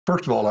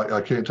First of all,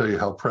 I can't tell you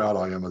how proud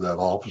I am of that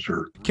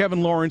officer.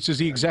 Kevin Lawrence is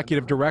the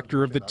executive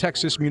director of the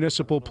Texas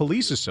Municipal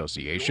Police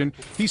Association.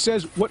 He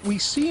says what we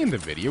see in the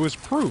video is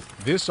proof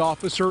this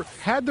officer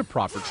had the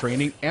proper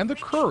training and the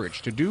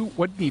courage to do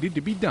what needed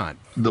to be done.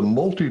 The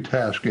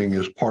multitasking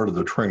is part of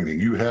the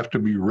training. You have to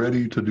be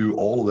ready to do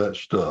all of that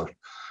stuff,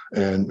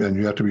 and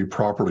you have to be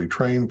properly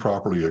trained,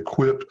 properly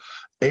equipped,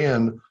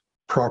 and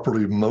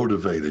properly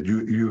motivated.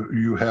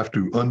 You have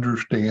to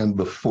understand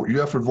before, you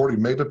have to have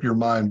already made up your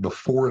mind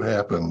before it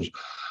happens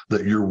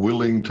that you're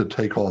willing to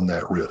take on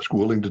that risk,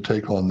 willing to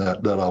take on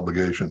that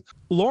obligation.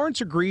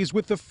 Lawrence agrees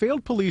with the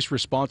failed police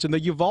response in the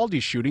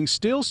Uvalde shooting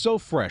still so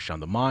fresh on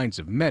the minds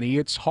of many,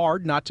 it's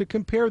hard not to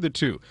compare the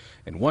two.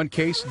 In one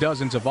case,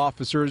 dozens of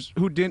officers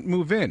who didn't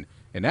move in.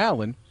 In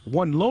Allen,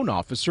 one lone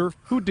officer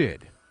who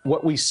did.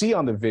 What we see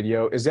on the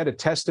video, is that a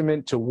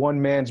testament to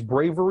one man's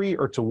bravery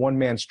or to one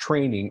man's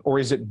training, or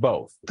is it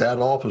both? That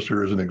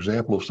officer is an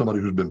example of somebody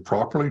who's been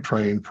properly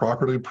trained,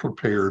 properly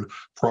prepared,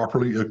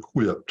 properly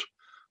equipped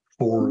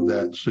for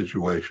that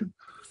situation.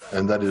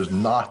 And that is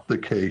not the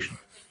case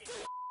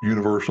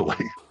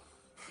universally.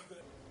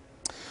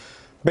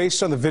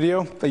 Based on the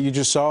video that you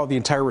just saw, the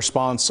entire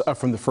response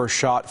from the first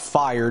shot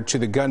fired to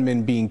the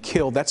gunman being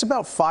killed, that's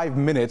about 5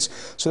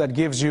 minutes. So that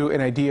gives you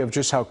an idea of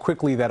just how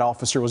quickly that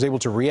officer was able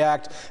to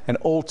react and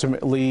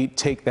ultimately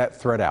take that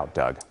threat out,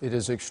 Doug. It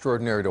is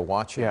extraordinary to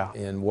watch it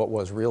in what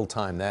was real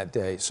time that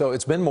day. So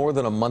it's been more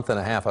than a month and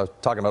a half. I was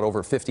talking about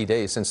over 50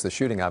 days since the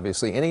shooting,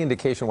 obviously. Any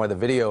indication why the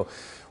video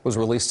was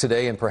released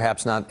today and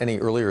perhaps not any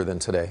earlier than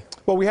today?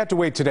 Well, we had to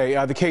wait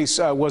today. The case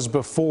was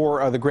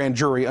before the grand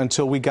jury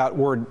until we got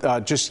word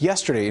just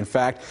yesterday, in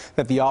fact,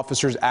 that the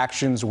officer's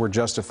actions were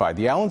justified.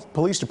 The Allen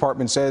Police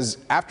Department says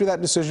after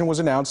that decision was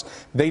announced,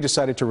 they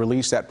decided to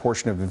release that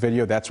portion of the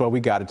video. That's why we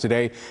got it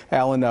today.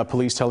 Allen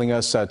Police telling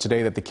us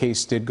today that the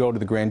case did go to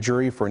the grand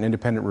jury for an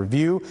independent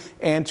review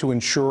and to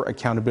ensure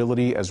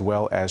accountability as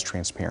well as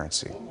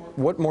transparency.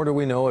 What more do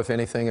we know, if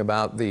anything,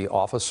 about the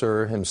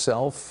officer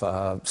himself?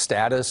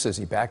 Status? Is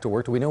he back to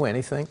work? Do we know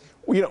anything?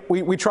 You know,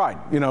 we tried.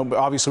 You know,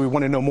 obviously we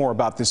want to know more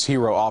about this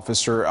hero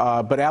officer.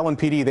 But Allen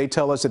PD, they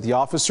tell us that the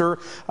officer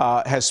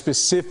has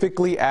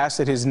specifically asked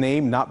that his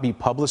name not be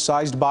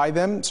publicized by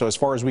them. So as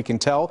far as we can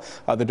tell,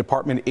 the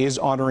department is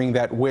honoring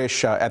that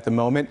wish at the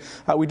moment.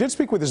 We did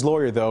speak with his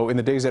lawyer, though, in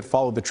the days that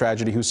followed the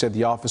tragedy, who said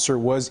the officer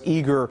was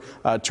eager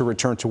to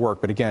return to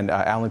work. But again,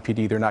 Allen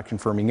PD, they're not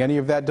confirming any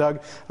of that,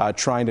 Doug,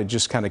 trying to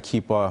just kind of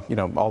keep, you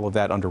know, all of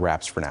that under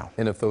wraps for now.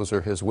 And if those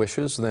are his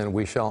wishes, then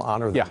we shall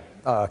honor them.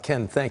 Yeah.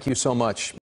 Ken, thank you so much.